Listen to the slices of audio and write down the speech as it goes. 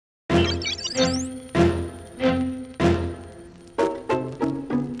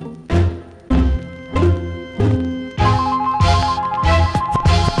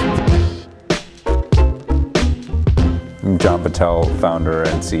founder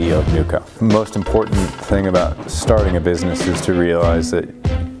and CEO of Newco. The most important thing about starting a business is to realize that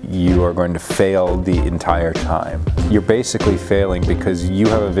you are going to fail the entire time. You're basically failing because you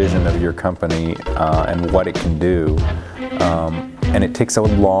have a vision of your company and what it can do, and it takes a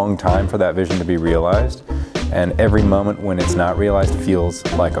long time for that vision to be realized, and every moment when it's not realized feels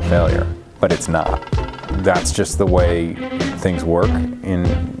like a failure, but it's not. That's just the way things work in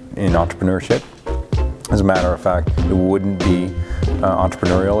entrepreneurship. As a matter of fact, it wouldn't be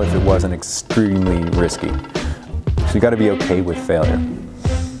entrepreneurial if it wasn't extremely risky. So you got to be okay with failure.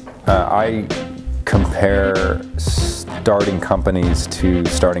 I compare starting companies to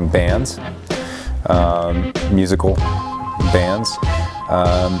starting bands, musical bands.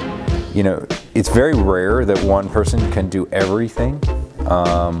 You know, it's very rare that one person can do everything.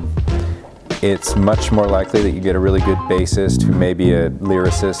 It's much more likely that you get a really good bassist who may be a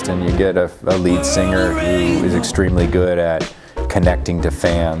lyricist, and you get a lead singer who is extremely good at connecting to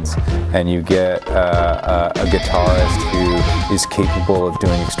fans, and you get a guitarist who is capable of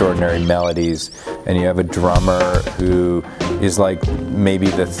doing extraordinary melodies, and you have a drummer who is like maybe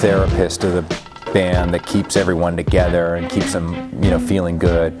the therapist of the band that keeps everyone together and keeps them, you know, feeling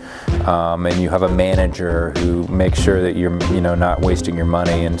good, and you have a manager who makes sure that you're, you know, not wasting your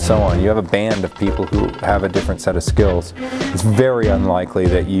money, and so on. You have a band of people who have a different set of skills. It's very unlikely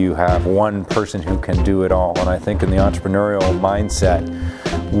that you have one person who can do it all, and I think in the entrepreneurial mindset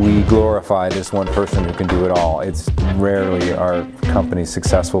we glorify this one person who can do it all. It's rarely are companies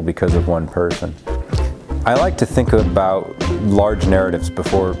successful because of one person. I like to think about large narratives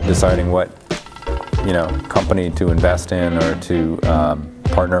before deciding what, you know, company to invest in or to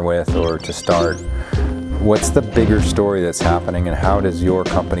partner with or to start. What's the bigger story that's happening, and how does your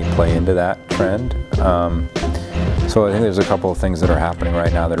company play into that trend? So I think there's a couple of things that are happening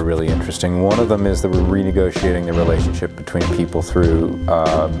right now that are really interesting. One of them is that we're renegotiating the relationship between people through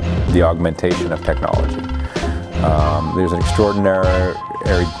the augmentation of technology. There's an extraordinary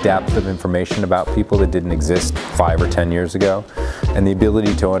depth of information about people that didn't exist 5 or 10 years ago, and the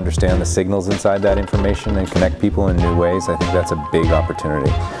ability to understand the signals inside that information and connect people in new ways, I think that's a big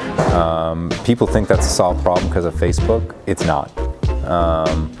opportunity. People think that's a solved problem because of Facebook. It's not.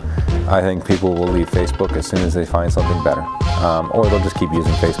 I think people will leave Facebook as soon as they find something better, or they'll just keep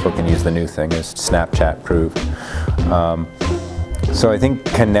using Facebook and use the new thing, as Snapchat proved. So I think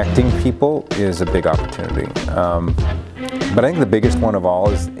connecting people is a big opportunity. But I think the biggest one of all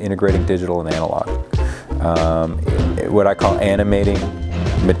is integrating digital and analog. What I call animating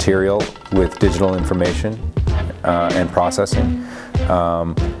material with digital information and processing,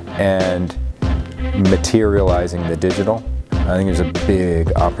 and materializing the digital. I think there's a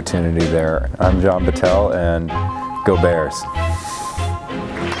big opportunity there. I'm John Battelle, and go Bears.